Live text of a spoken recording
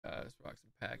Talk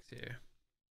some packs here.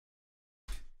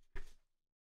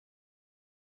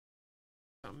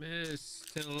 I miss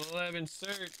 10, 11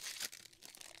 search.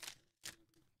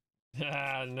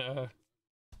 Ah, no.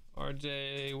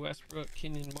 RJ Westbrook,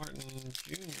 Kenyon Martin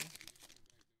Jr.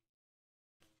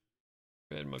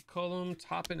 Fred McCollum,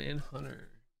 Toppin, and Hunter.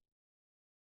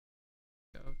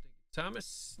 Go, thank you.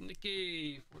 Thomas,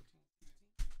 Nicky, 14.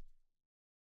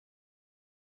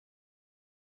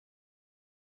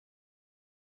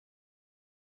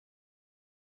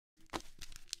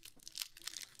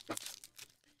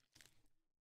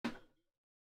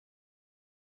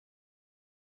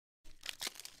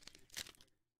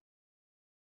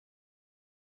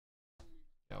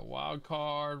 Got wild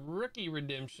card rookie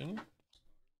redemption.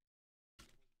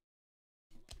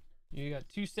 You got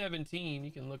 217.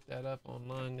 You can look that up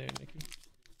online there, Nikki.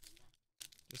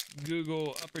 Just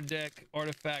Google Upper Deck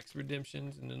Artifacts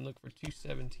Redemptions and then look for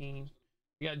 217.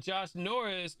 You got Josh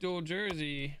Norris dual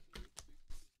jersey.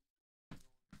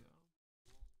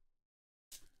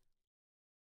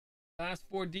 Last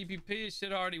 4 DPP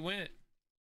shit already went.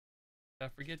 Did I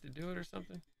forget to do it or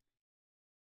something?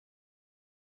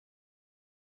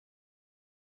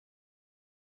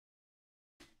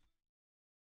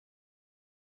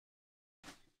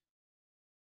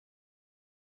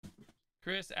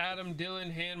 Chris, Adam,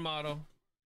 Dylan, hand model.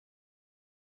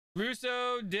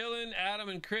 Russo, Dylan, Adam,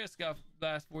 and Chris got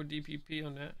last 4 DPP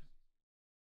on that.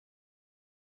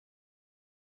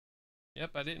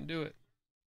 Yep, I didn't do it.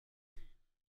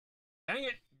 Dang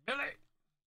it, Billy.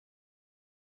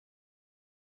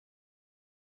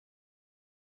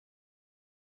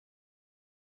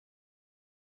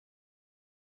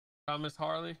 Thomas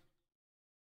Harley.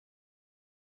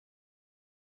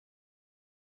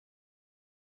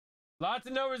 Lots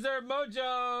of no reserve mojo.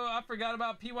 I forgot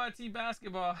about PYT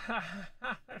basketball.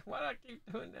 Why do I keep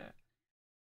doing that?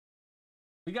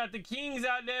 We got the Kings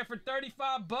out there for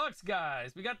 35 bucks,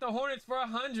 guys. We got the Hornets for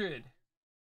 100.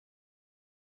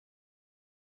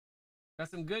 Got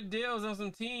some good deals on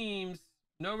some teams.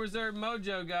 No reserve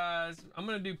mojo, guys. I'm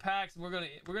gonna do packs. We're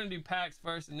gonna do packs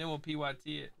first, and then we'll PYT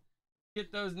it.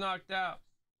 Get those knocked out.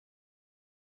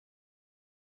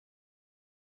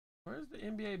 Where's the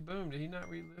NBA Boom? Did he not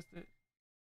relist it?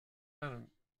 I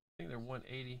think they're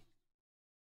 180.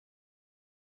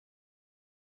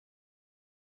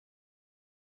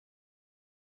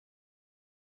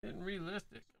 Didn't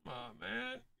relist it. Come on,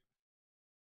 man.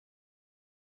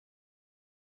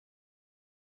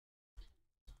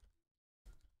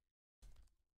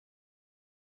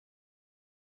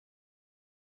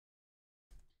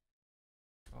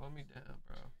 Calm me down,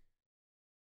 bro.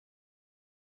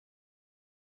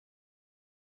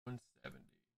 170.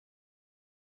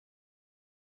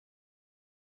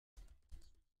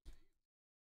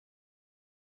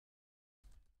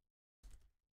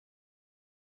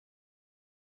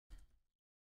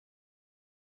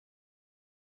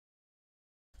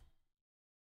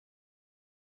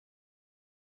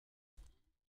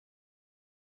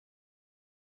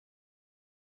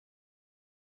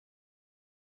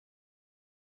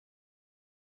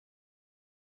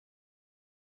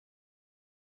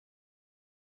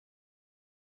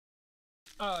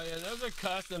 Oh yeah, those are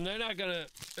custom. They're not gonna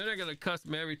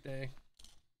custom everything.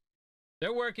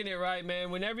 They're working it right,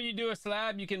 man. Whenever you do a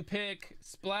slab, you can pick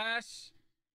splash,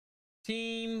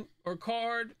 team, or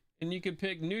card, and you can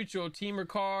pick neutral, team, or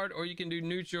card, or you can do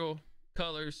neutral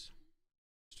colors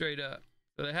straight up.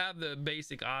 So they have the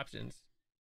basic options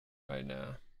right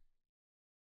now.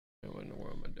 What in the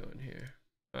world am I doing here?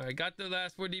 All right, got the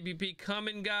last 4 DPP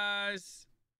coming, guys.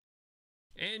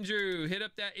 Andrew, hit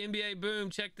up that NBA Boom.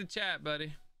 Check the chat,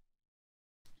 buddy.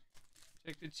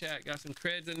 Check the chat. Got some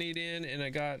creds I need in, and I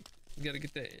gotta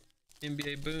get the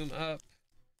NBA Boom up.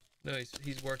 No,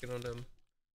 he's working on them.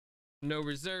 No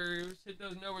reserves. Hit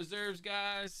those no reserves,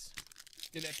 guys.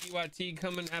 Get that PYT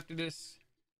coming after this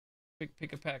quick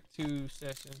pick a pack 2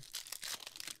 session.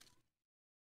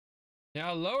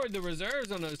 Yeah, I lowered the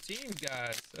reserves on those teams,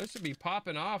 guys. Those should be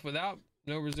popping off without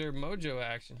no reserve mojo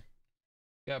action.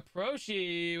 Got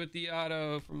Proshi with the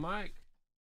auto from Mike.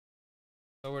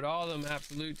 Lowered all them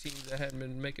absolute teams that hadn't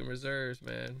been making reserves,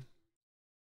 man.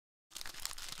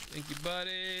 Thank you,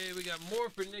 buddy. We got more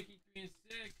for Nikki 3 and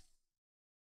 6.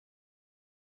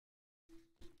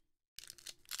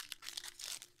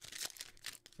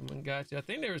 Someone got you. I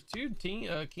think there was 2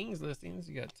 Kings listings.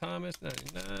 You got Thomas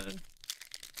 99.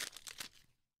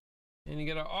 And you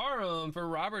got an Arum for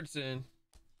Robertson.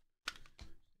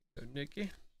 Go Nikki.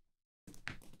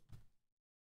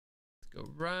 Go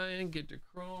Ryan, get to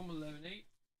Chrome 11-8.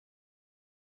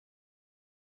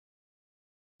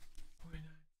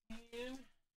 49-10.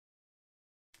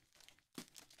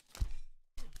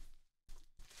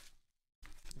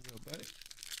 buddy.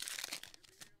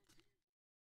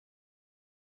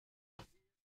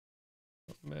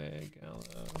 Meg,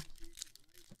 hello.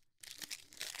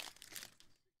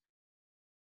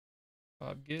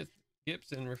 Bob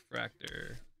Gibson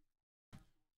refractor.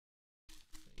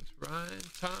 Thanks, Ryan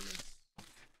Thomas.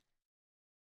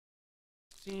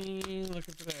 Looking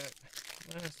for that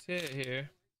last hit here.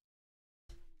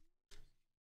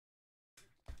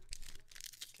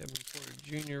 Kevin Porter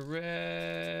Jr.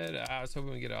 red. I was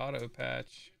hoping we get an auto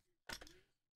patch.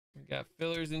 We got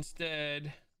fillers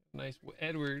instead. Nice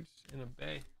Edwards in a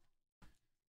bay.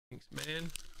 Thanks,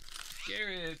 man.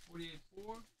 Garrett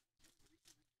 48-4.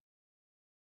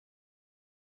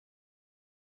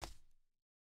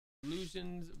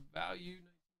 Illusions value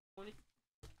 1920.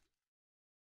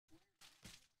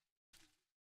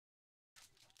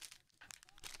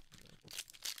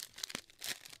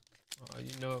 Oh,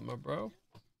 you know it, my bro.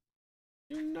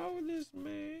 You know this,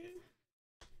 man.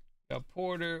 Got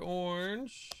Porter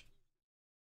orange.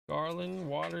 Garland,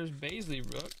 Waters, Baisley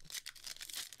Rook.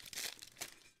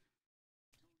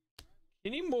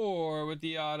 Kenny Moore with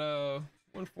the auto.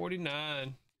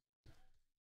 149.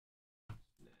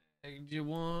 Snagged you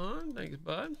one. Thanks,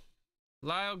 bud.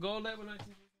 Lyle Goldett with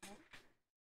 19.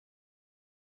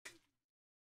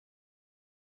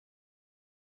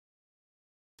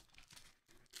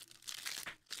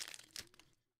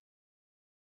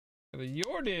 The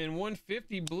Jordan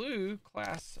 150 blue,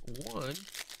 class 1.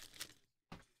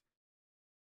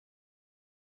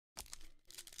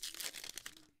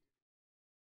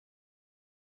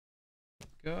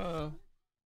 Go.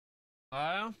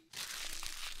 Lyle.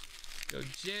 Go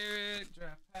Jarrett.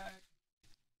 Draft pack.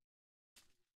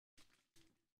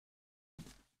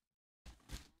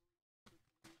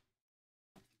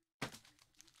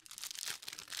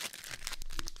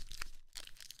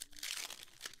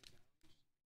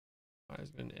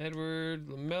 Heisman, Edward,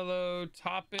 LaMelo,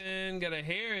 Toppin, got a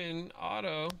Heron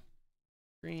auto,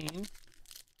 green.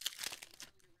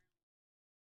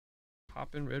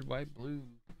 Toppin, red, white, blue.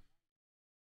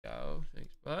 Go,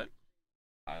 thanks, bud.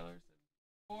 Tyler,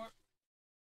 74.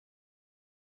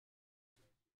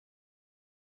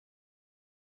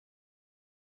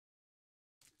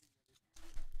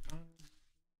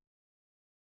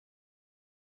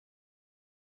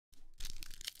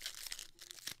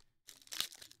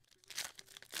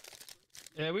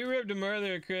 Yeah, we ripped him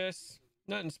earlier, Chris.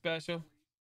 Nothing special.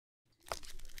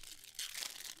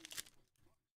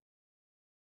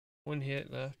 One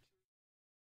hit left.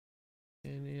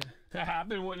 And yeah, I've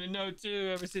been wanting to know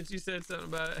too ever since you said something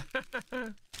about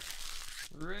it.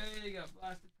 Ray got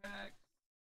blaster pack.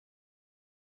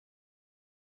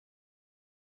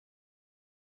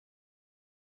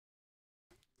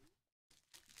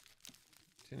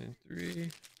 Ten and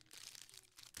 3.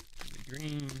 The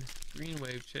green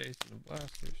wave chase and the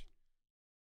blasters.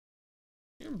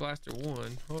 You're in blaster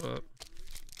 1. Hold up.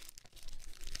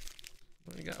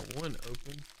 I got one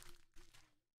open.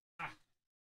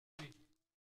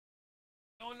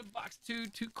 Going to box 2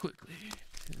 too quickly.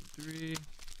 10 and 3.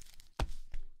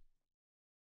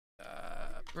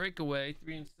 Breakaway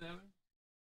 3 and 7.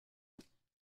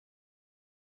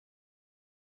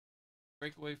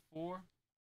 Breakaway 4.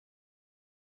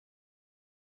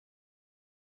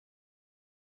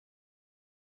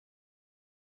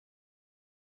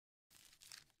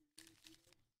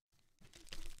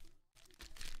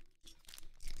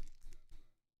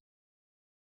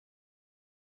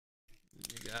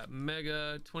 You got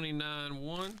Mega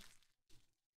 29-1.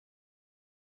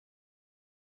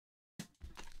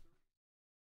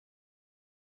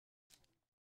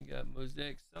 You got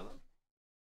Mosaic Cello.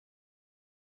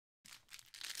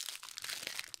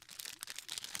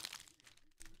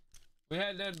 We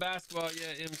had that basketball,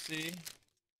 yeah, MC.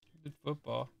 Did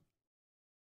football.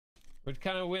 We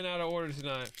kind of went out of order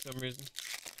tonight for some reason.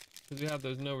 Because we have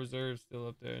those no reserves still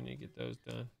up there and you get those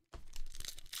done.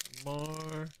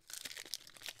 Mar.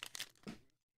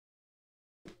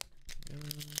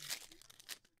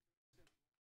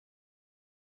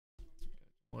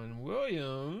 One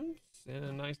Williams and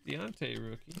a nice Deontay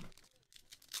rookie.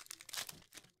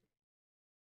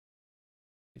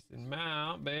 Mason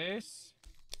Mount base.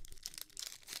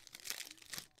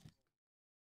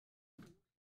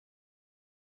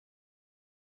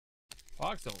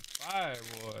 Fox on fire,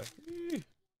 boy. Whew.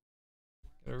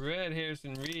 Got a red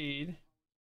Harrison Reed.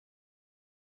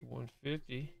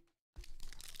 150.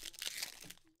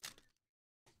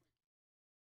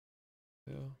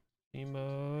 Phil.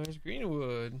 Emos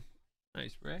Greenwood.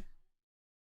 Nice, Ray.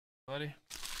 Buddy.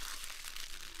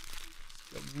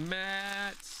 Let's go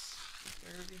Matt.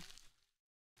 30.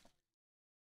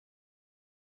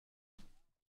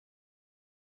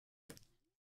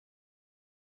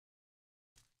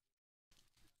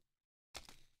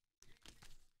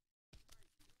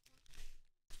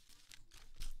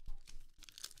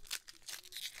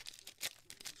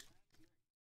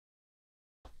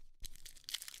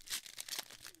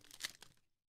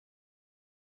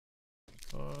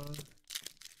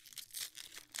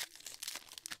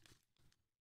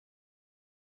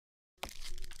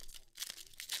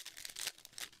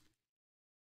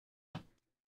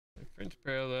 French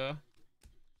parallel.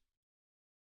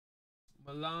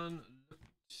 Milan.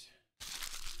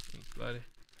 Thanks, buddy.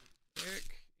 Eric,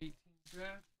 18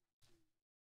 draft.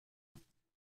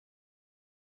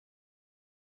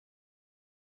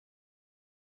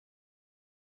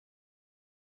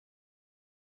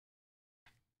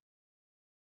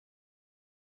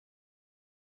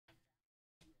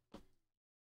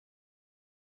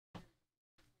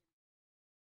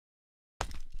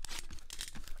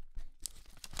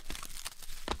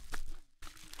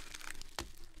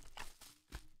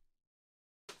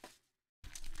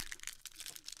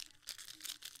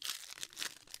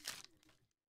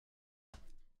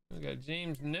 We got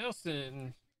James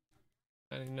Nelson,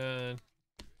 99.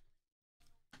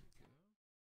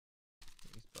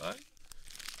 He's back.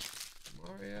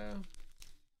 Mario.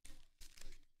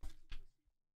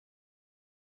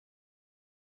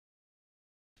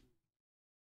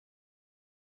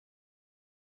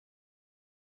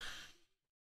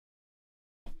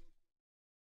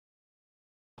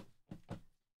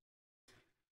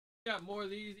 Got more of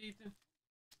these, Ethan?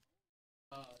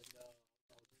 No.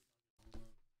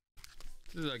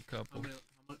 This is a couple. How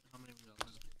many we got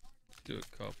left? Let's do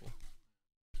a couple.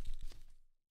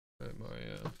 All right,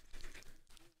 Mario.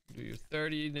 Do your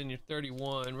 30, then your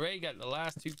 31. Ray got the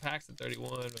last 2 packs of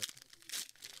 31, but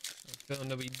I'm feeling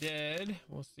they'll be dead.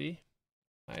 We'll see.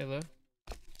 Hyla.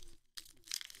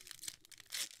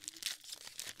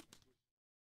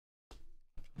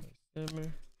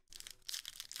 Simmer.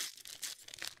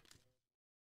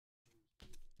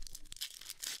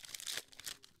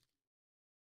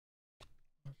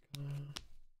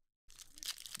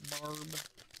 Barb.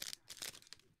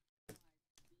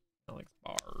 Alex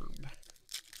Barb.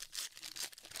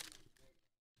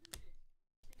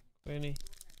 Quinny.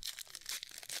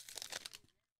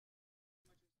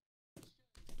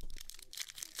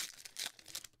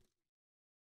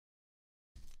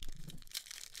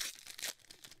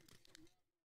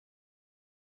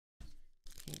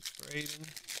 Pink Braden.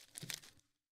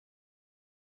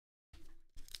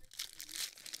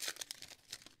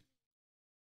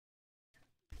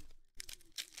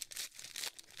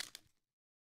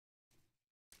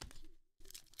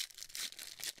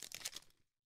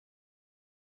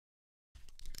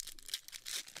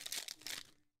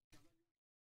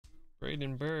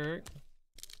 Braden Burke.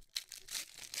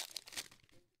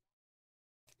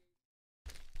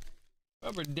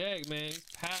 Upper deck, man. These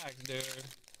packs, dude.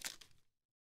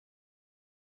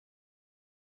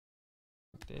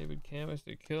 David Camus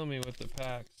to kill me with the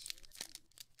packs.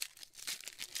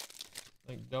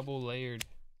 Like double layered.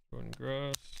 Jordan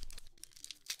Gross.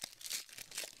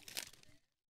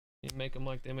 You make them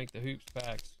like they make the hoops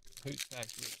packs. Hoops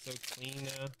packs look so clean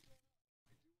now.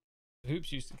 The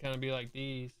hoops used to kind of be like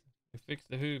these. They fixed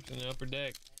the hoops in the upper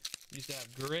deck. Used to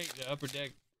have great. The upper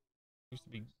deck used to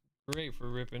be great for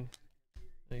ripping.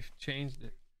 They've changed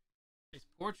it. These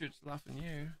portraits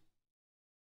Lafreniere.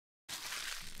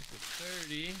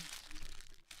 30. Let's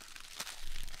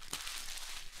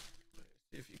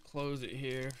see if you close it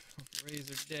here. If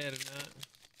Rays are dead or not.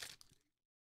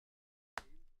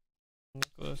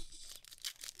 Nicholas.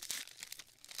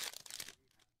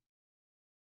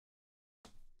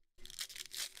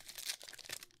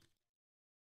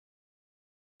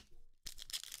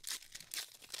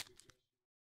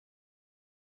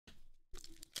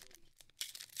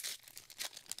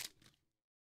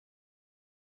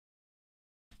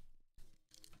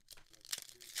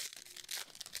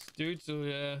 Stutzel,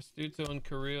 yeah. Stutzel and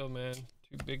Kirill, man.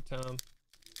 2 big time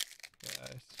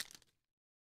guys.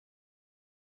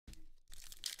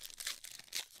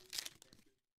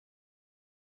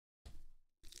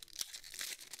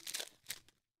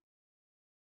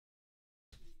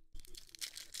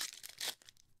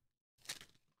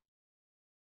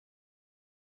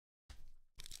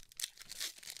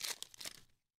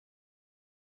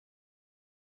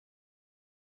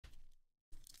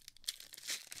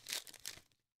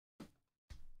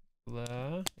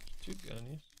 There's 2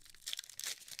 gunnies.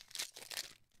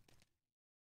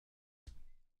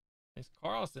 Nice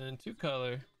Carlson, 2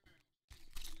 color.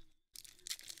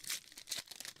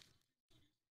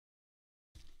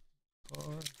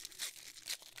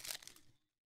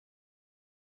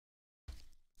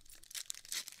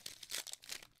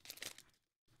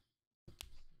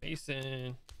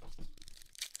 Mason.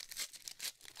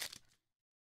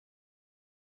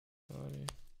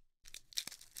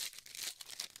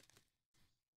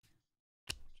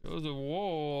 Joseph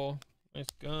Wall. Nice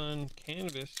gun.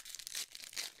 Canvas.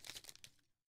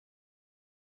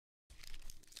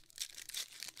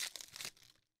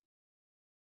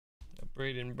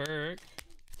 Braden Burke.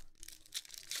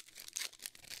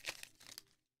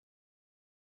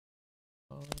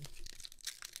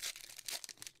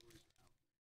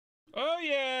 Oh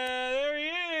yeah, there he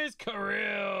is,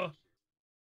 Kirill.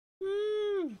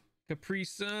 Woo! Capri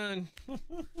Sun.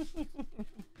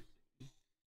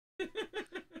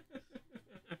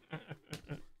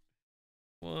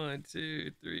 1,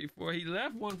 2, 3, 4. He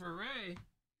left one for Ray.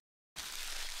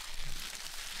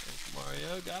 Thanks,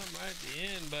 Mario. Got him right at the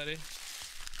end, buddy.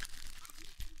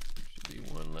 Should be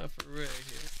one left for Ray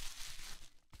here.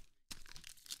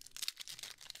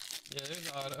 Yeah,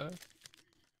 there's Otto.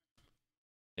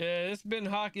 Yeah, it's been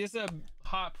hot. It's a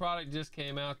hot product just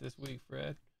came out this week,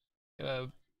 Fred. And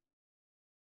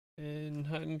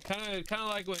kind of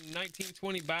like when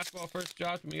 1920 basketball first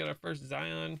dropped, when we got our first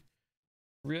Zion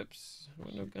rips.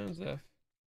 What, no guns left?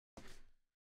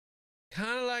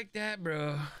 Kind of like that,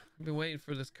 bro. I've been waiting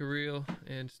for this Kirill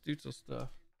and Stutzel stuff.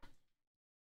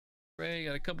 Ray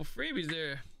got a couple freebies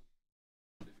there.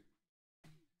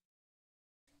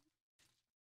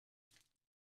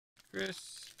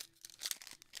 Chris.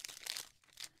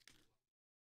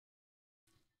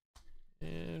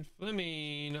 And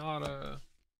Fleming auto.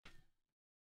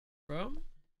 Bro.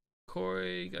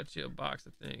 Corey got you a box,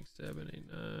 I think.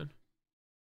 789.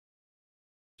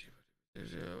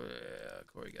 Yeah,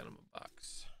 Corey got him a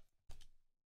box.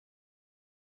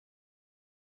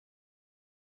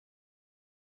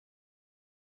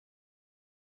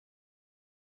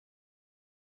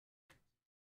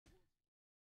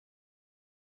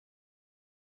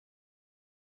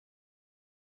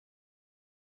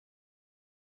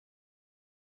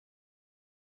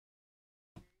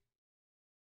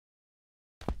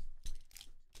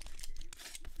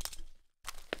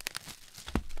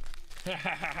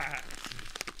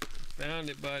 Found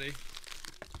it, buddy.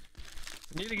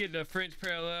 Need to get the French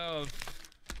parallel of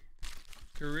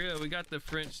Korea. We got the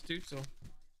French Stutzel.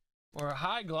 Or a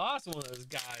high gloss one of those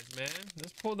guys, man.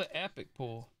 Let's pull the epic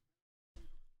pull.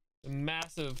 The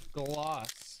massive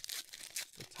gloss.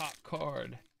 The top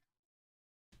card.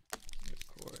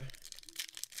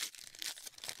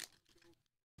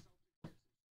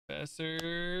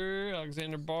 Professor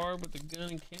Alexander Barb with the gun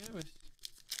and canvas.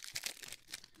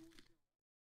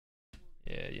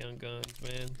 Yeah, Young Guns,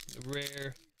 man. The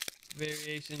rare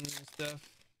variations and stuff.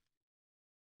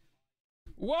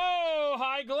 Whoa,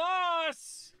 high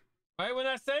gloss! Right when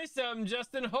I say something,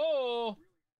 Justin Hole.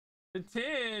 The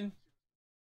 10.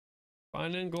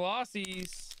 Finding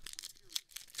glossies.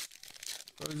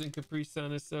 Frozen Capri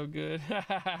Sun is so good.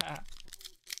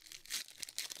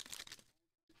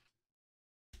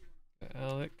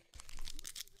 Alec.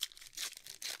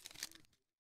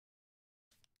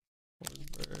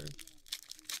 Forsberg.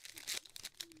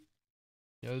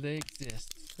 No, they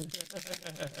exist. Yeah,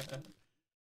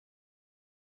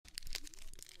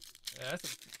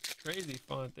 that's a crazy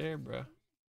font there, bro.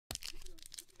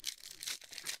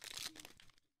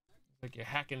 It's like you're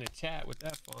hacking the chat with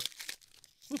that font.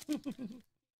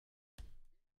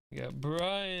 You got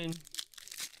Brian.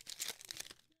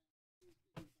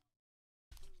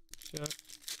 Chuck.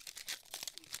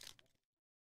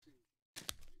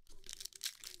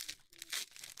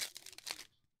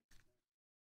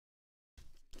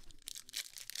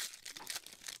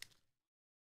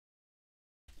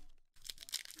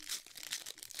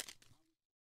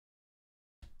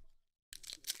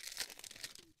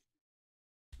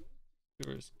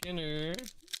 Skinner.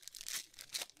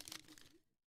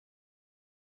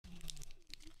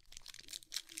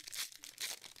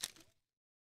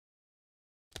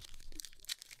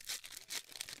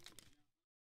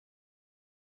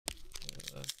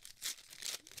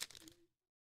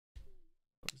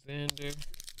 Alexander.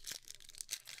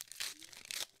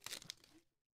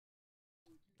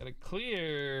 Got a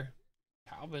clear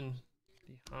Calvin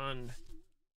DeHaan.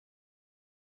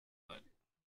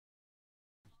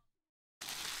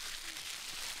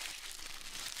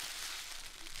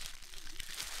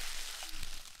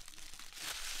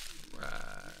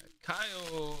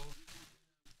 Kyle.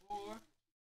 4.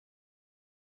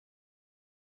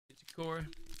 Get your core.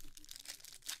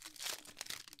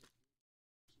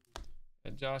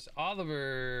 And Josh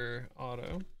Oliver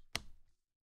auto.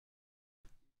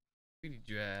 Beauty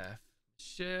draft.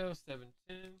 Michelle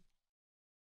 710.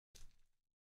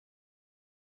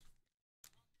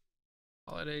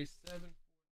 Holiday 7.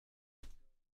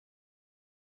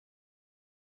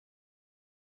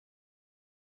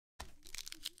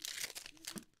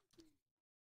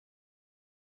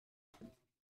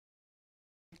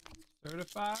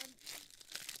 Certified?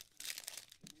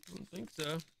 I don't think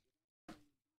so.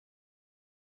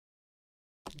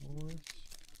 Morris.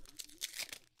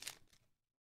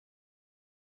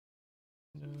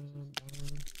 No,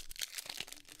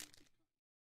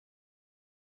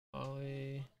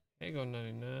 Ollie. Here you go,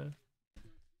 99.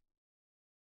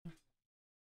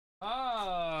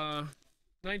 Ah,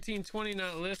 1920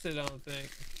 not listed, I don't think.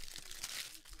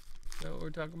 Know what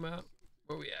we're talking about?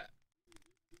 Where we at?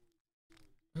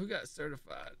 Who got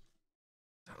certified?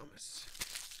 Thomas.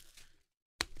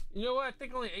 You know what? I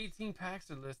think only 18 packs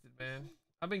are listed, man.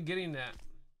 I've been getting that.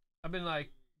 I've been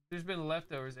like, there's been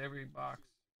leftovers every box.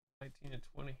 19 and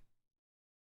 20.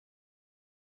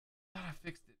 I thought I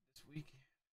fixed it this weekend.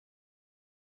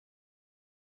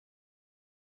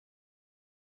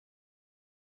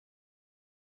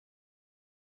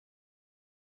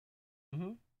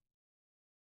 Mm-hmm.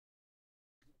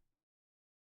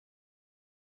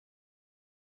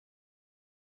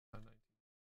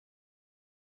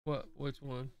 What? Which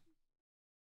one?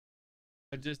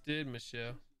 I just did,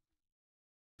 Michelle.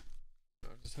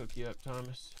 I'll just hook you up,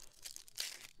 Thomas.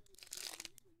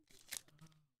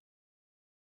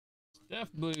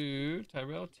 Steph Blue,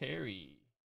 Tyrell Terry.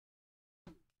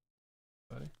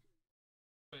 Buddy.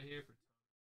 Right here for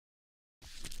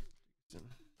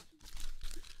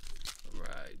all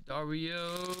right, Dario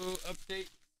update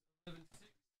 11-6.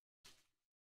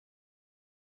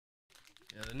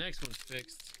 Yeah, the next one's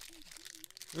fixed.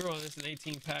 We were on this in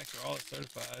 18 packs for all the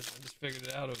certified. I just figured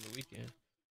it out over the weekend.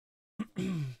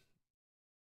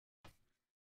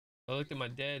 I looked at my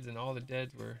deads and all the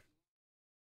deads were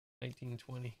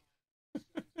 1920.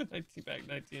 19 pack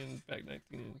 19, pack 19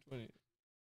 and 20.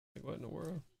 Like what in the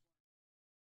world?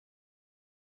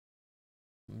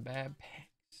 Bad packs.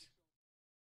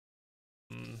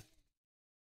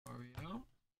 Mario.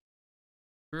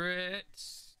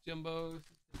 Grits. Jumbo.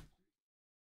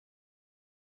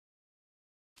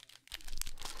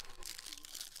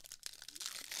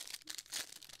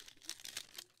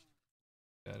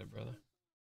 Got it, brother.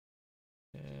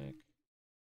 Heck.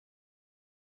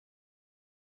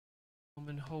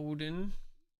 Woman Holden.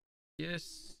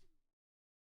 Yes.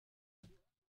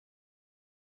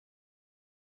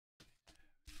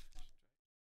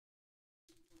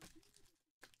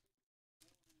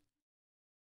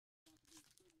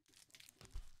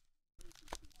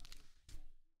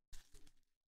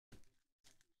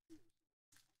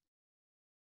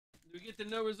 Do we get the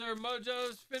no reserve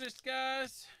mojos finished,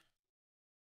 guys?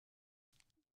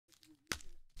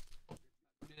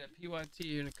 Do that PYT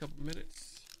here in a couple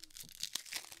minutes.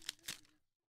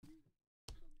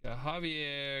 Got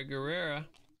Javier Guerrera.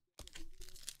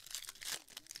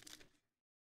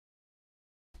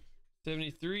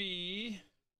 73.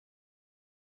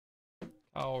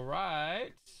 All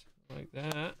right. Like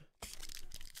that.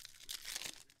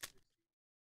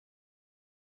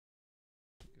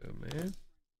 Good, man.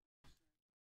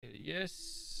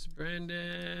 Yes,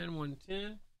 Brandon,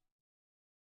 110.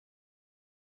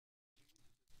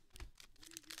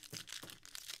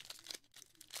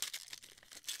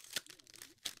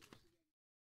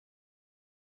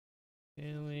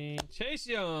 Stanley. Chase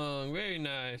Young, very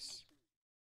nice.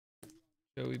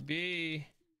 Joey B.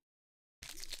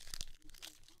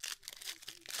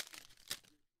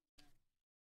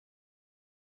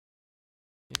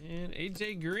 And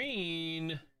AJ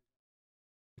Green,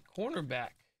 cornerback,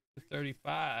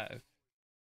 35.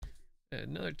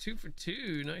 Another 2 for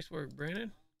 2. Nice work,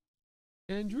 Brandon.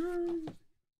 Andrew.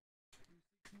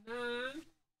 9.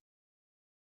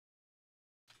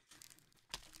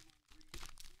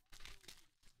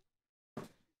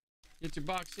 Get your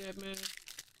box yet, man?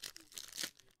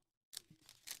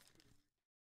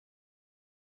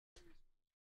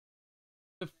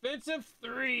 Defensive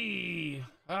 3.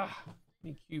 Ah,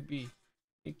 me QB.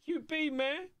 Me QB,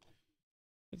 man.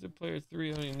 It's a player 3.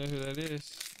 I don't even know who that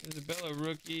is. Isabella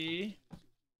rookie.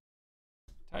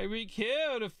 Tyreek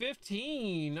Hill to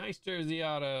 15. Nice jersey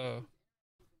auto.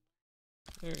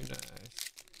 Very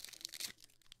nice.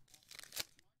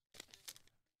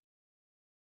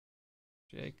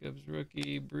 Jacobs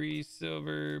rookie. Bree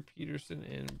Silver, Peterson,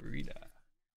 and Breida.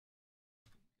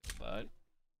 Bud.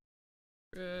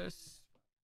 Chris.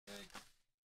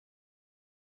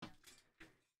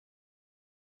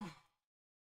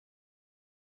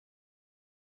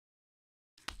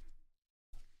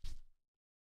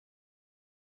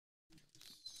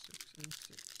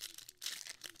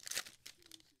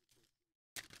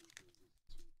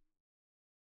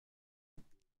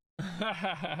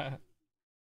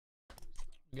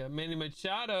 Got Manny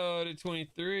Machado to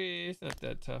 23. It's not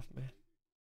that tough, man.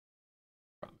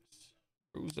 Promise.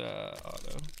 Rosa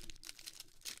auto.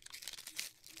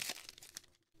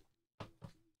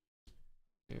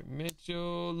 Here,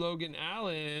 Mitchell, Logan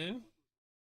Allen.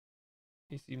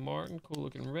 AC Martin, cool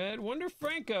looking red. Wonder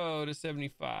Franco to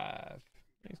 75.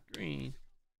 Nice green.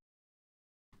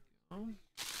 You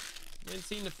hadn't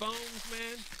seen the foams,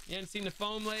 man? You hadn't seen the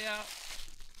foam layout?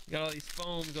 Got all these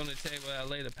foams on the table that I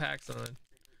lay the packs on.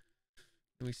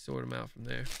 And we sort them out from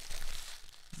there.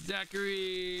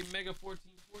 Zachary Mega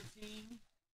 1414.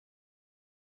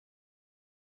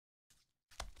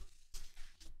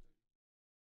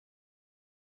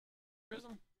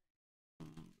 Prism.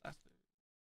 Last bit.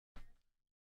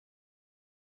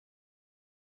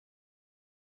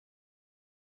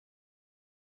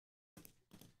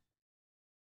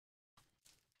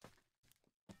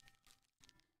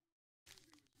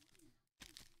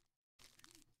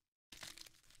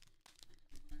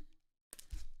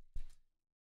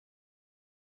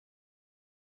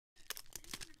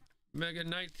 Mega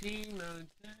 19 out of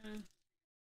 10.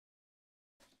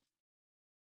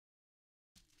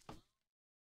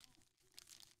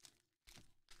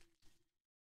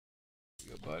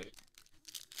 Go, buddy.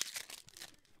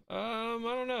 I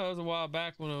don't know. It was a while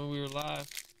back when we were live.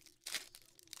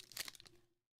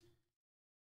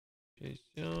 Chase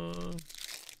Young.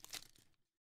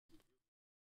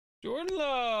 Jordan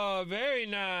Love. Very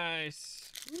nice.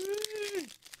 Woo.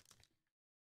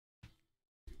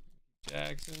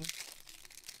 Jackson.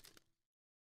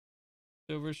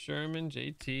 Silver Sherman.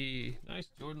 JT. Nice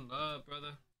Jordan Love,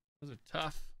 brother. Those are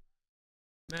tough.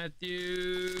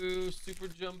 Matthew. Super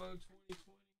Jumbo 2020.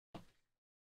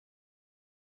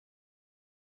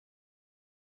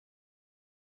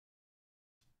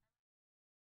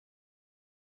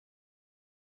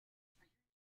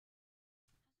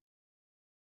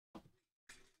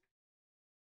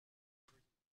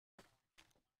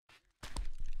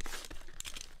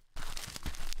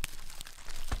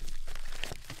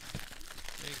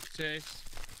 Thanks, Chase.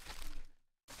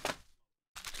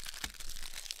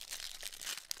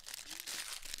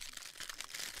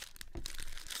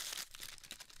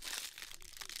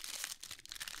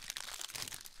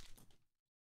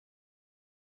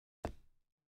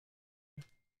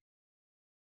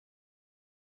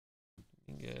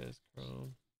 Yes,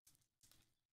 Chrome.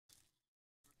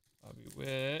 Bobby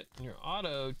Witt. And your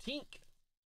auto, Tink.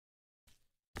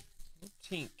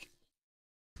 Tink.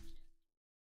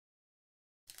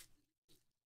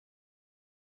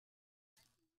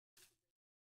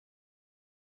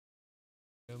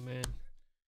 Go, man.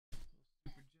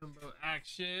 Super Jumbo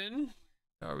action.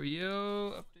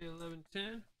 Dario up to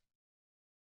 1110.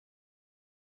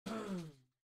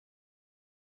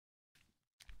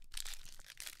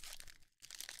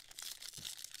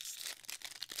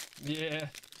 Yeah.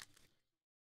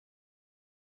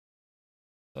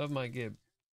 Love might get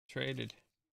traded.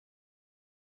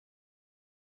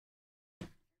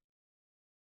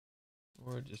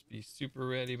 Or just be super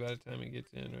ready by the time it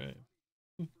gets in, right?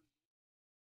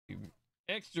 Be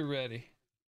extra ready.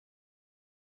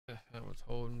 That was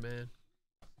holding, man.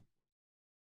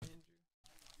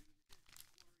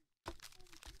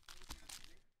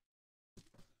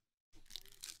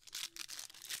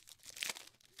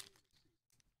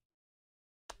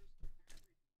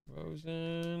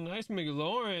 Rosen. Nice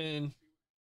McLaurin.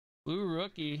 Blue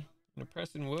rookie. And a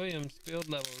Preston Williams field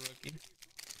level rookie.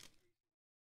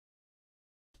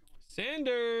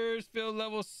 Sanders field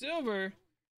level silver.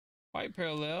 White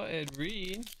parallel. Ed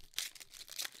Reed.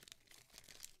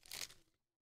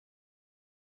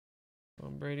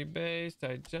 Tom Brady base.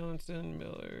 Ty Johnson.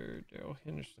 Miller. Daryl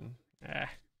Henderson.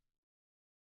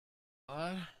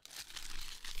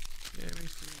 Jeremy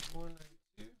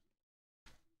 192.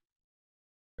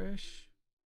 Fresh.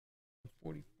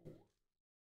 44.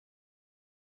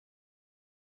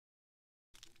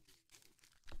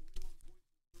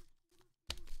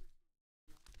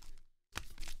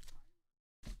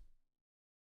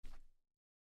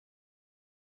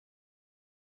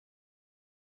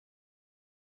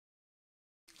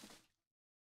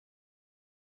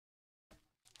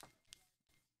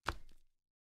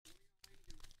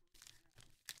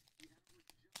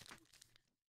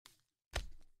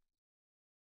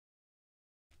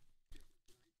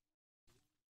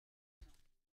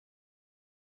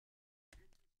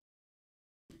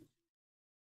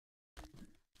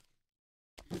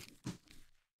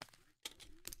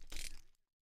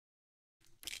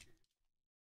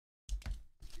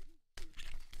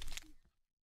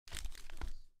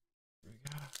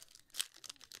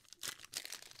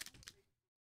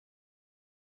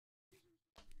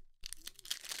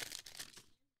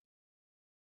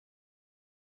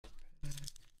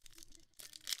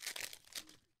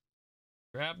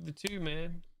 Grab the two,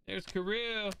 man. There's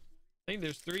Kirill. I think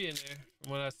there's 3 in there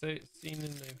from what I seen in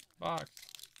the box.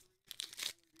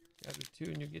 Grab the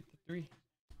 2 and you'll get the 3.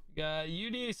 We got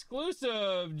UD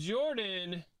exclusive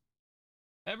Jordan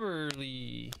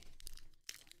Everly.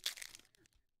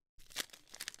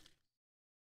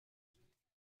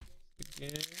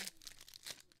 Again.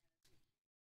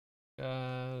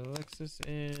 Got Alexis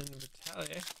and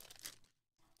Vitaly.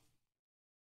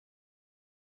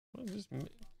 I'll just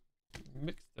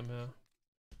mix them out.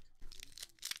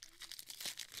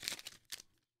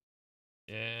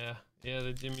 Yeah,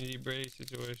 the Jimmy D. Brady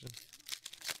situation.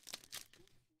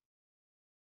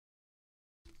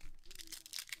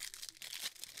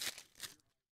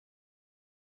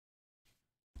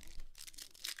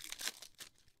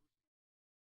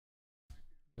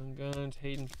 Young Guns,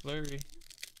 Hayden Fleury.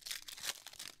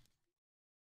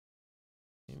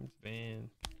 James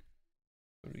Van.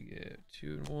 What do we get?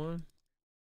 2 and 1.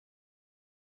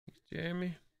 Thanks,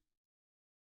 Jeremy.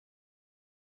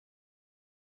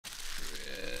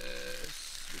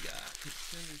 Chris. We got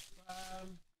Contenders 5.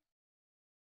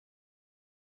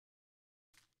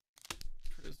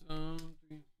 Prism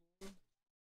 3 and 4.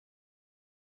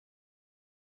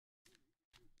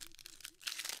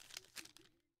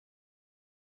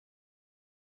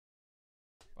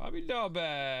 Bobby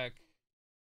Dahlback.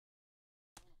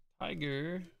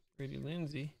 Tiger. Brady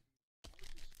Lindsay.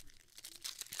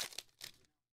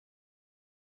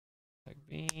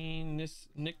 Bean, this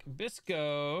Nick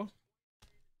Bisco,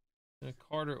 and a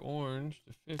Carter Orange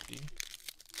to 50.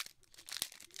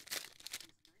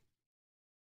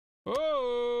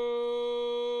 Oh,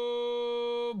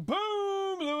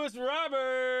 boom! Lewis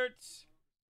Roberts.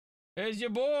 There's your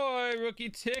boy, rookie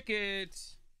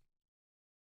ticket.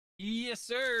 Yes,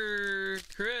 sir,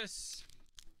 Chris.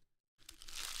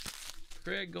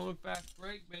 Craig going fast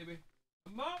break, baby.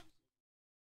 Come on.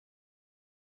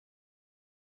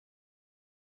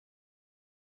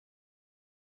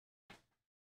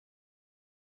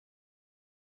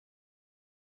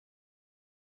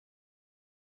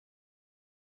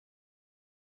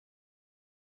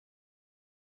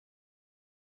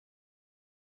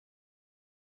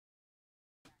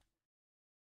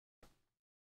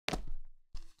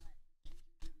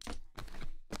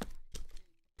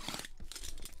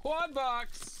 Quad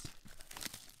box.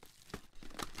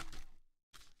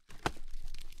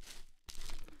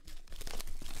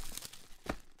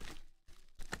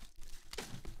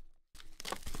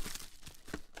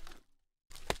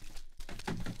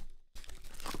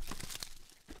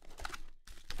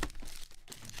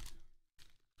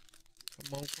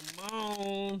 Come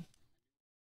on.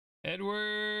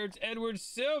 Edwards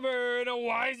Silver and a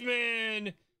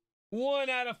Wiseman. 1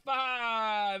 out of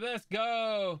 5. Let's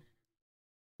go.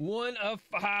 1 of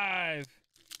 5.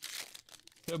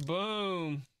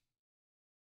 Kaboom.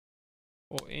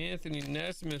 Oh, Anthony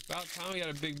Nesmith. About time we got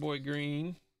a big boy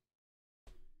green.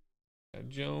 Got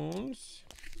Jones.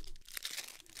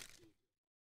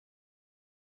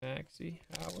 Maxie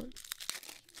Howard.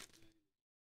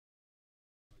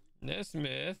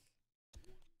 Nesmith.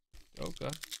 Oka.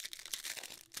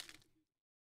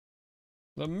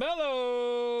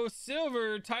 LaMelo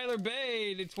Silver. Tyler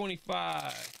Bay to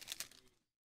 25.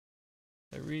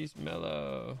 Tyrese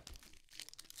Mello.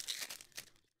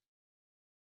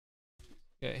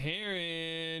 Got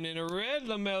Heron and a red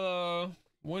LaMelo.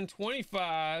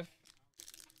 125.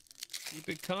 Keep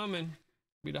it coming.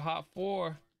 Be the hot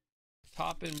 4.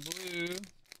 Top in blue.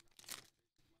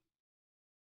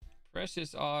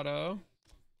 Precious auto.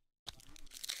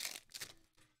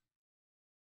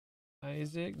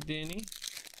 Isaac Denny.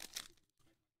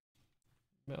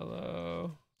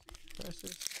 Mello.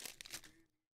 Precious.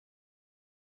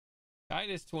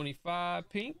 Titus 25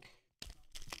 pink.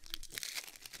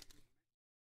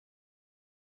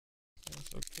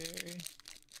 That's okay.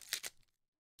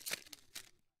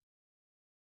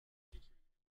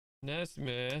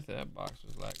 Nesmith, that box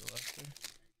was lackluster.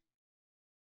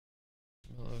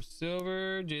 Mellow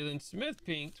Silver, Jalen Smith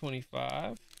pink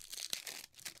 25.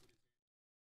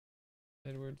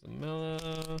 Edwards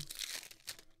LaMelo.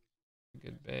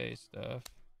 Good base stuff.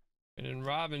 And then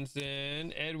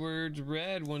Robinson, Edwards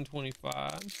red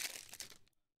 125.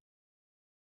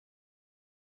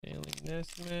 Stanley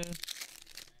Nesmith.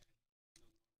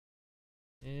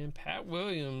 And Pat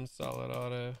Williams, solid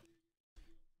auto.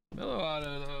 Mellow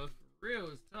auto though, for real,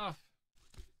 is tough.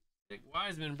 Sick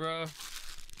Wiseman, bro.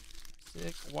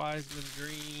 Sick Wiseman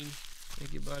green.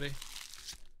 Thank you, buddy.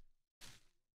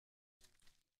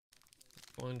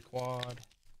 Fun quad.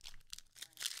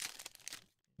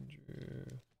 Andrew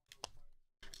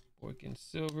Boykin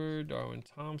Silver, Darwin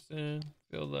Thompson,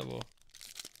 field level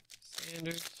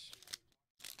Sanders.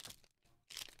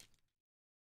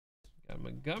 Got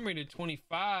Montgomery to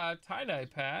 25, tie-dye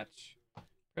patch.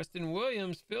 Preston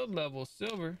Williams, field level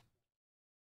silver.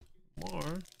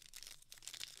 More.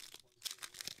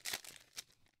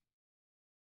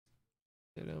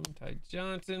 Ty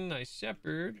Johnson, nice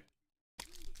Shepherd.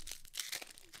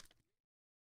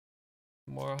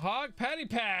 More Hawk Patty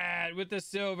Pat with the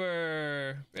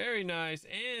silver. Very nice.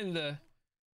 And the,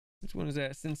 which one is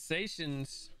that?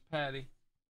 Sensations Patty.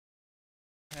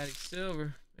 Patty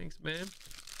Silver. Thanks, man.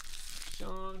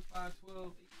 Sean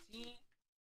 51218.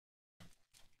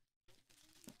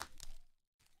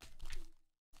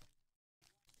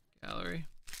 Gallery.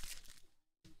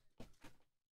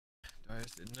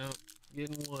 Darius said no.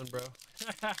 Getting one, bro.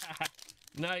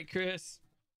 Night, Chris.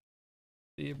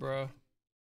 See you, bro.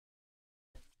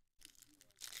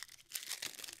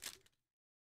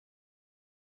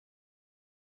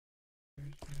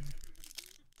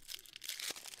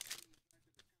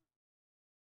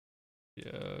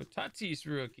 Yo, Tatis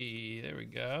rookie. There we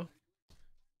go.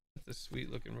 That's a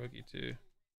sweet looking rookie too.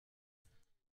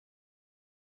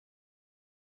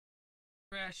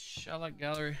 Fresh. I like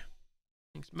gallery.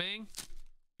 Thanks, Mang.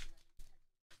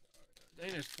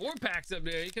 Dang, there's 4 packs up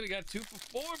there. You could have got 2 for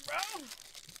 4, bro.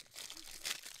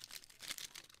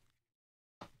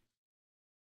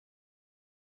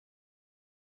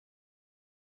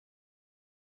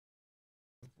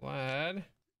 Vlad.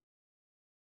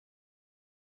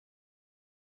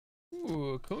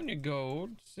 Ooh, Acuna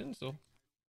gold. Sinsel.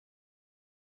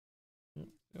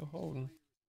 Still holding.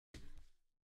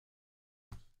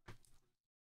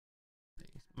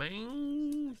 Thanks,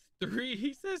 man. 3.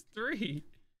 He says 3.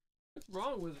 What's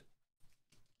wrong with it?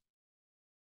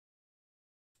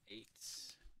 8.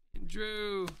 And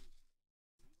Drew.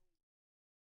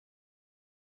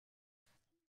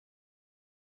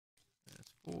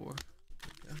 That's 4.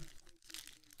 Okay.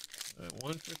 All right,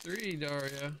 1 for 3,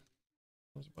 Daria.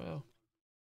 As well.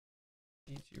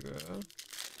 Ichiro.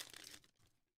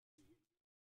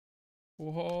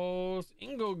 Pujols.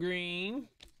 Ingo Green.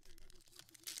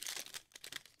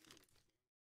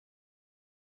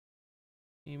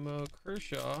 Emo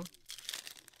Kershaw.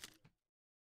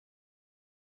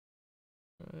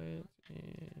 Right,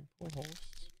 and Pujols.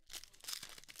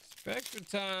 Spectre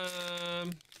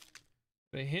time.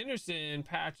 The Henderson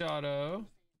patch auto.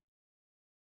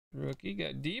 Rookie.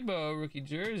 Got Debo, rookie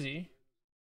jersey.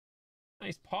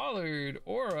 Nice Pollard,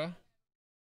 Aura.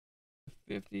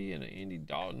 50 and an Andy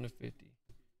Dalton to 50.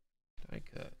 Die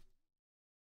cut.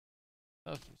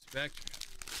 Love some Spectre.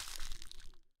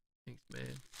 Thanks,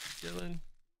 man. Dylan.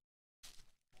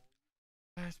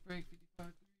 Fast break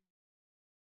 55.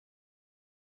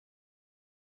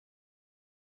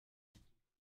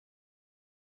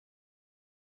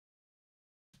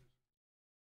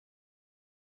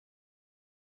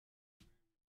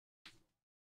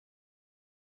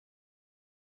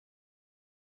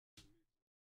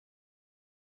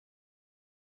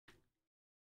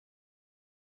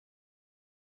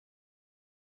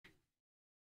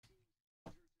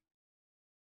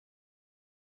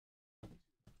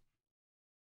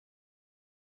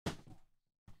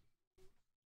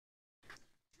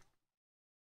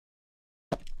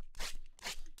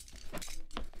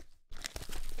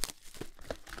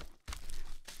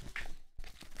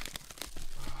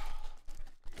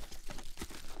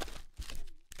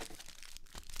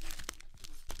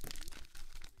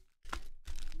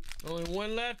 Only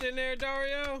 1 left in there,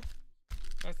 Dario.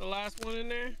 That's the last one in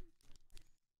there.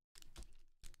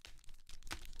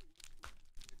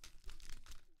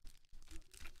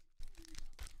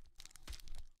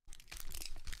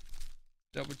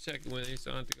 Double check when you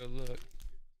so I have to go look.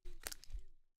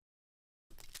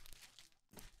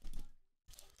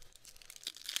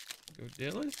 Go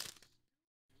Dylan.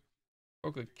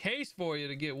 Broke a case for you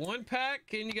to get 1 pack.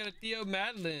 And you got a Theo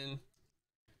Madeline.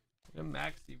 A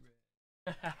maxi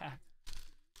red.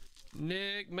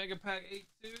 Nick, Mega Pack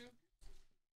 8-2.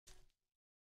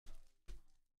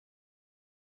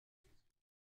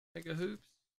 Mega Hoops.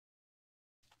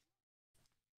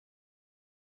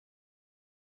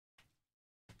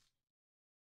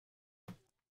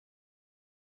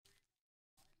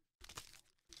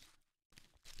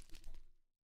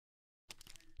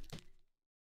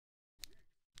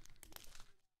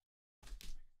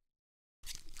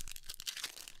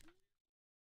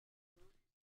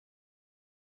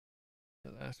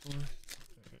 The last one.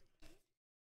 Right.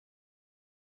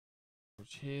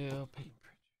 Chill, paint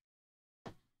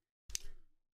pressure.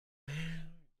 Man,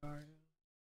 Dario.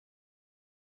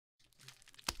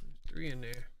 There's 3 in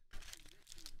there.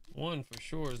 1 for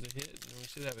sure is a hit. And we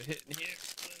should have a hit in here.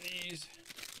 One of these.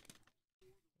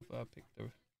 If I pick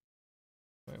the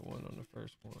right one on the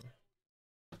first one.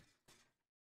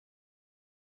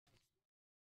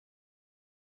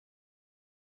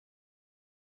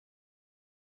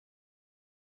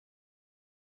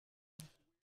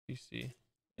 You see.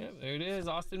 Yep, there it is.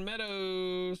 Austin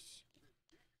Meadows.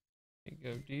 There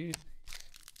you go, dude.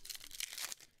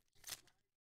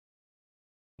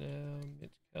 Now,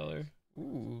 Mitch Keller.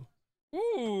 Ooh.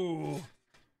 Ooh.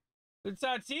 The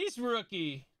Tatis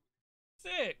rookie.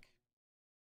 Sick.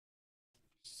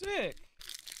 sick.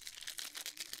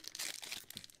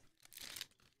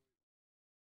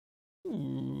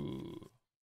 Ooh.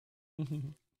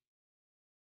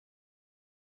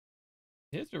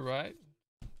 Hits are right.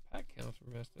 Pack counts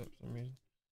were messed up for some reason.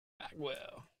 Pack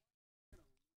well.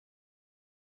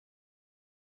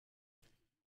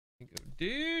 Go,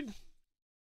 dude.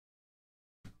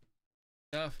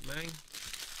 Stuff, man.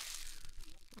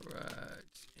 All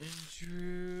right,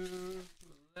 Andrew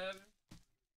 11.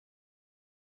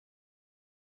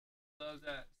 Love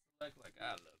that select like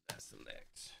I love that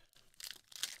select.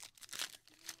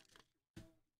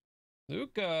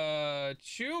 Luca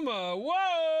Chuma.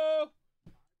 Whoa!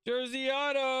 Jersey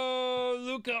auto.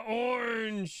 Luca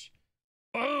orange.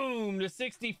 Boom to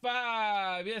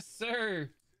 65. Yes, sir.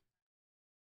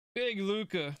 Big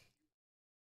Luca.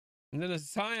 And then a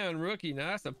Zion rookie. Now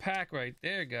that's a pack right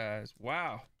there, guys.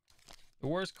 Wow. The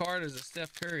worst card is a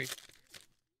Steph Curry.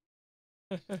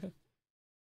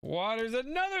 Waters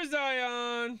another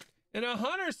Zion and a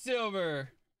Hunter silver.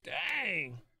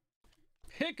 Dang.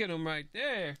 Picking them right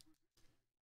there.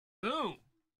 Boom.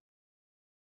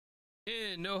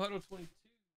 And no huddle 22.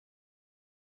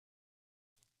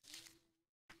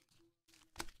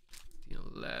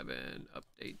 11.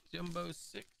 Update Jumbo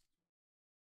 6.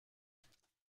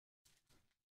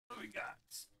 What do we got?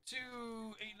 2,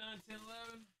 8, 9, 10,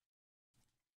 11.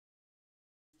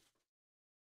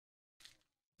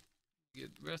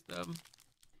 Get the rest of them.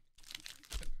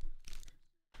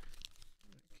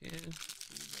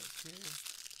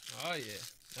 Oh yeah,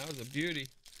 that was a beauty.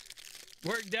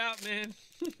 Worked out, man.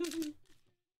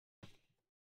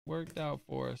 Worked out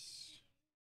for us.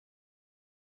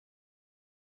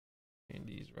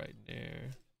 Andy's right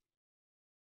there.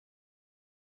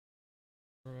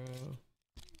 Bro.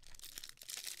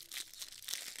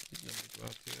 These numbers go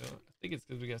out too. I think it's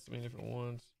because we got so many different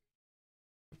ones.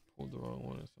 I pulled the wrong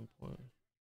one at some point.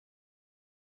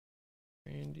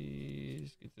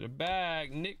 Randy's. Get to the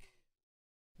bag. Nick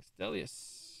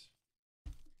Castellius.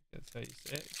 That's how you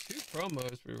say it. 2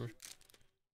 promos we were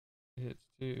hits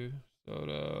too.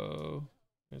 Soto.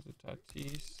 There's a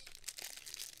Tatis.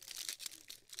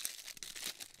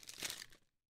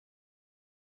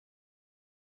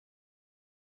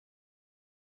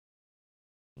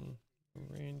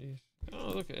 Randy's.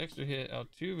 Oh, look, an extra hit.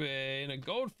 Altuve and a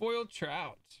gold foil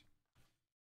Trout.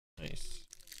 Nice.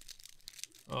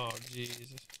 Oh,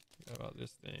 jeez. Forgot about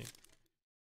this thing.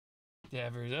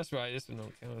 Devers. That's right. This one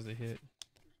don't count as a hit.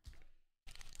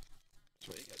 That's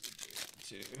what you got to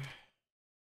do,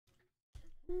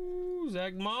 too. Ooh,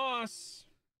 Zach Moss.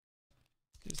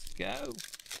 Just go.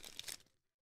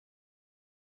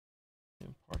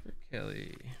 And Parker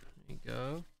Kelly. There you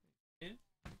go.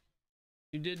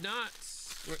 You did not.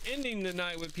 We're ending the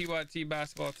night with PYT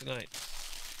basketball tonight.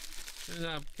 And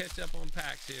I'll catch up on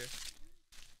packs here.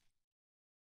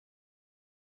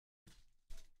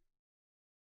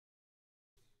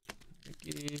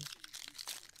 Ricky.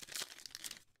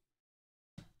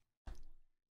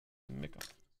 Mika.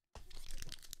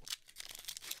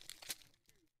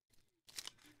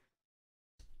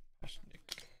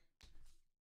 Pashnik.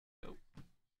 Nope.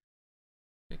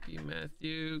 Mickey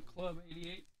Matthew. Club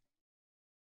 88.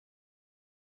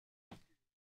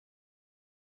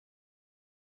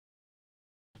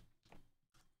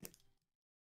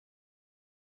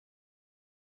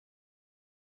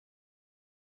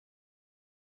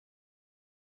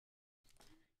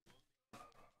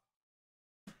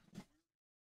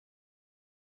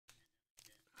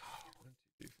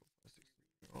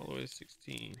 All the way to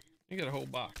 16. You got a whole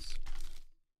box.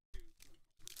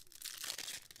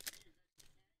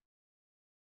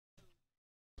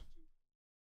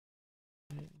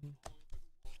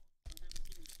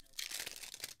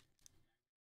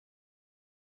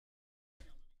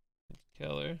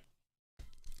 Keller.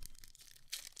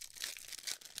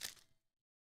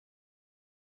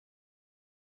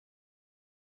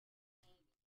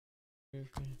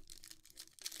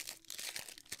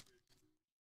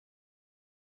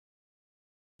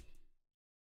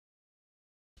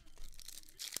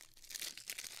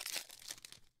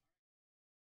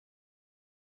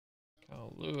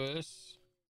 Kyle Lewis.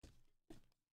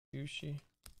 Yushi.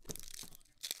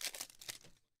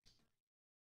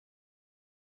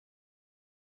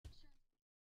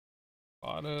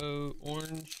 Auto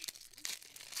orange.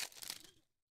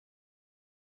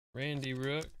 Randy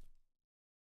Rook.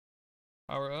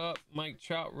 Power up. Mike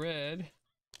Trout red.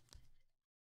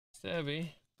 Sevy.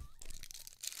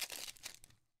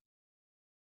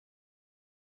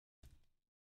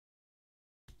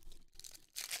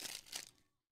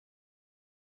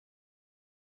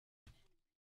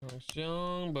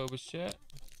 Young, Boba Chet.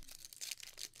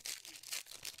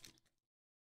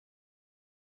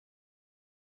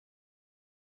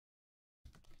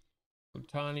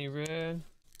 Otani red.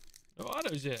 No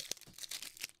autos yet.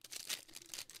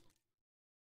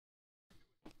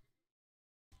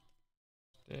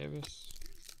 Davis.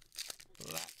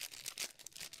 Black.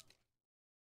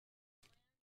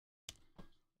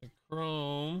 The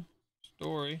Chrome.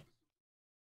 Story.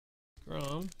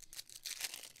 Chrome.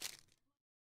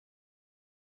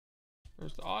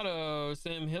 First auto,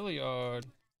 Sam Hilliard.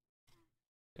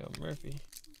 Yo, Murphy.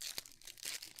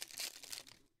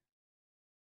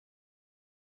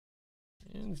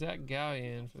 And Zach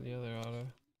Gallion for the other auto.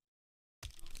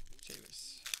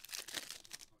 Chavis.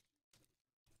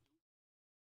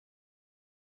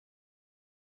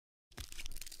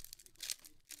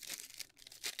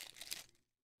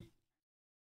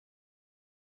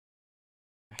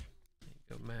 There you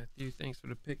go, Matthew. Thanks for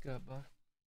the pickup, bud.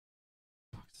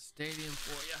 Box the stadium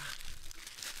for ya.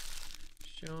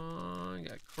 Sean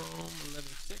got Chrome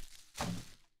 11-6.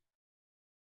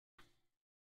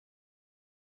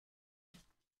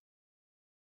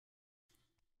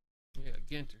 Yeah,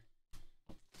 Ginter.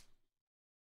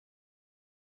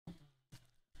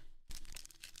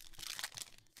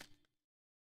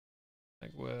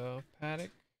 Like, well,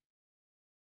 Paddock.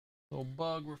 Little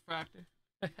bug refractor.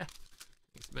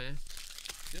 Thanks, man.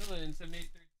 Dylan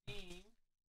 7813.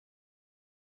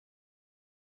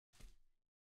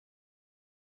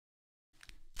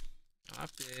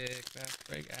 Optic, fast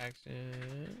break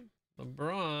action.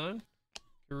 LeBron,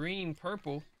 Kareem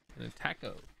purple, and a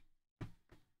taco.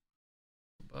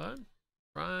 Bud,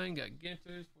 Brian got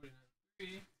Ginters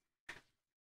 49-3.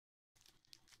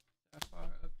 Sapphire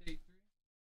update 3.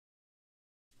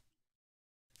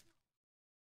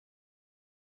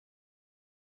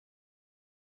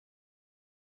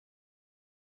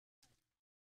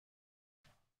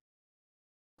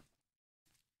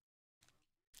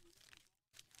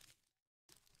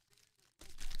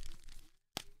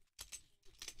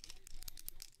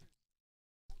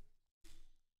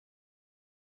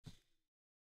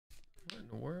 What in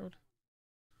the world?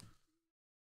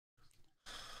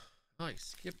 Oh, I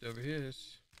skipped over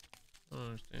his. I don't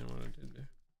understand what I did there.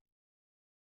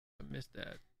 I missed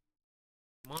that.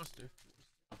 Monster.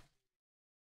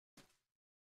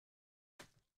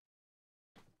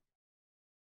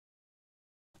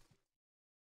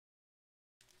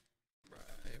 Right,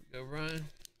 here we go, Ryan.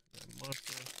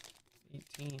 Monster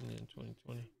 18 in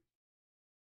 2020.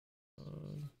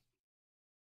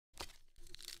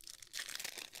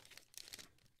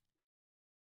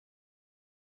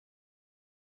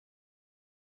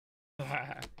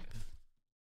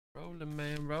 Rolling,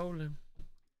 man, rolling.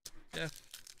 Jeff.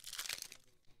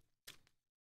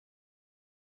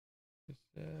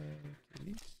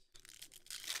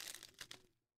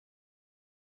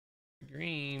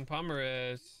 Green,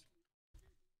 Pomerez.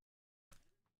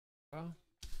 Well,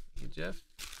 you Jeff.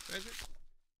 Frederick.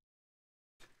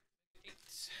 8,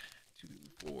 2,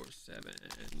 4, 7,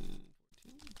 14.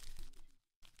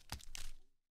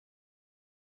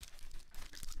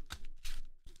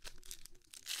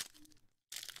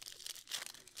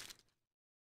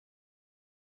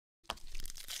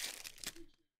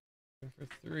 For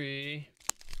 3.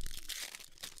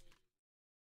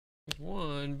 There's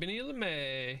 1. Benny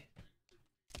LeMay.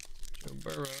 Joe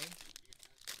Burrow.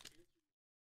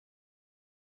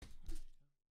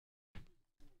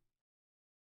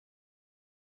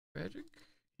 Frederick.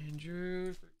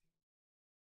 Andrew.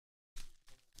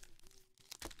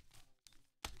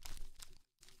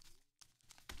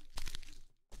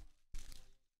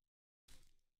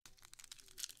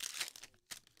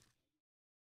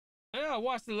 Yeah, I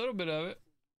watched a little bit of it.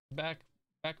 Back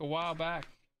a while back.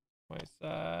 Right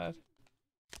side.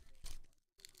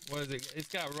 What is it? It's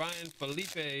got Ryan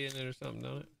Felipe in it or something,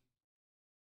 don't it?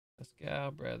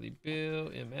 Pascal, Bradley Bill,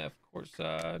 MF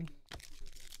courtside.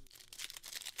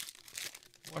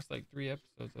 Watched like 3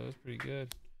 episodes, though. It was pretty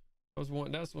good. That's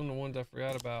one of the ones I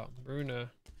forgot about. Bruno.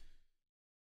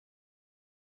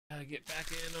 Gotta get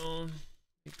back in on.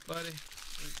 Hey, buddy.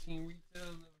 18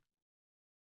 retail.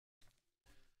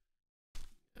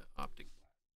 Yeah, optic.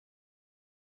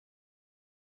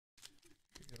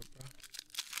 Here you go, bro.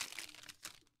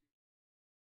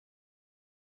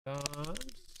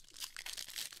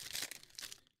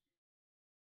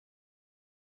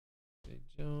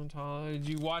 Jones, Holland. Did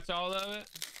you watch all of it?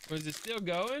 Or is it still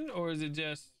going? Or is it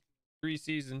just 3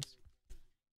 seasons?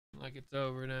 Like it's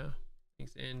over now.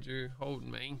 Thanks, Andrew. Holden,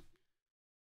 man.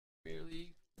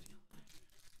 Really?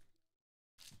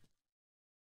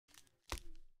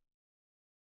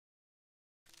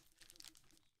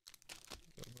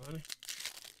 Go, buddy.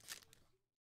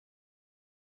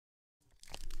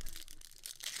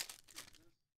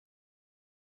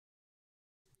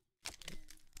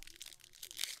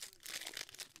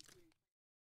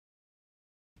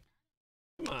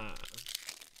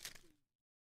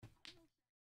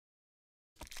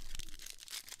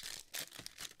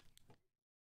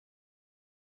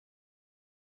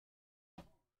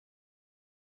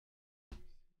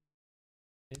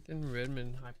 Jonathan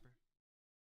Redmond hyper.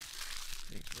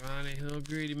 Nick Ronnie Hill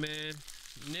greedy man.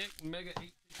 Nick Mega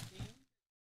 816.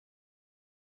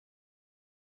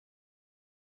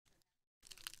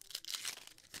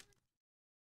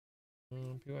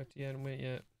 PYT hadn't went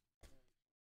yet.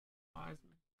 Wiseman.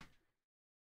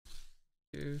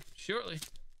 Dude, shortly.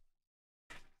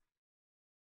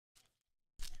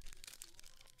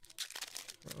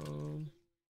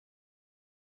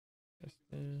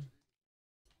 Justin.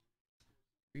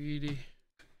 Greedy.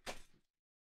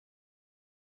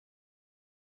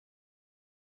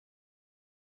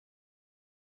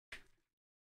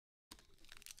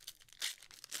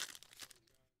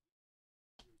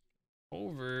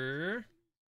 Over.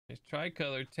 It's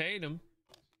tricolor Tatum.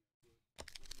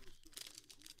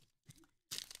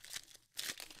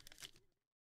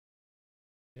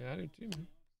 Yeah, I do too, man.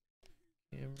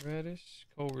 Cam Reddish,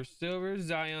 Culver Silver,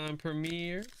 Zion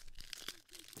Premier,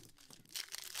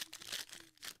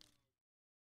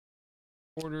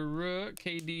 Porter Rook,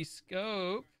 KD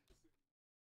Scope.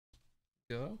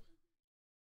 Go.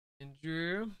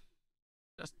 Andrew.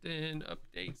 Justin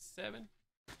Update 7.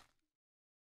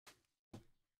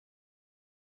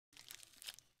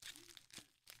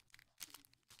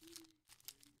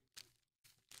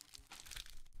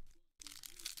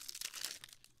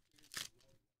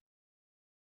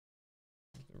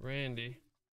 Randy.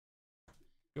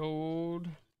 Gold.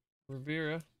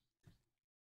 Rivera.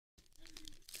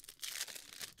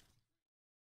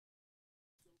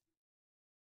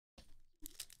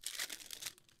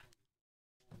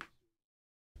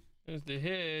 There's the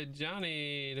hit.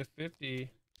 Johnny to 50.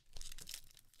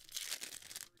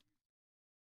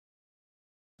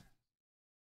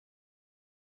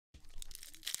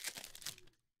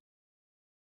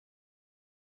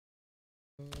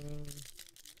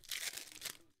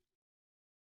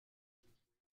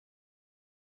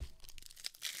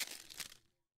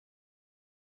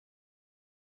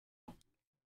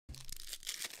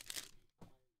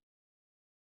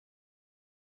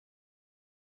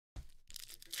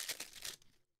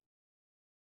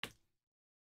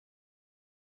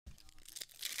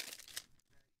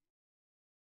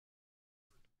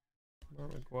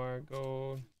 Mark McGuire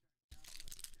gold.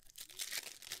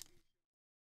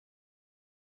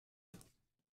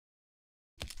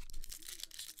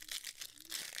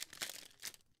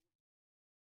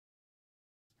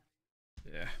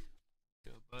 Yeah.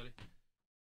 Go, buddy.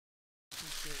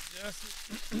 Okay,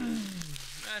 Justin.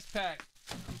 Last pack.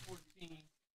 14.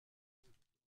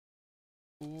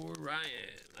 For Ryan.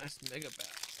 Last mega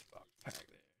box pack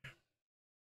there.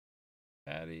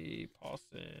 Patty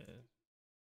Paulson.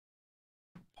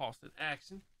 Paulson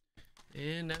action.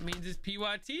 And that means it's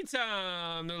PYT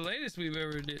time. The latest we've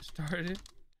ever started.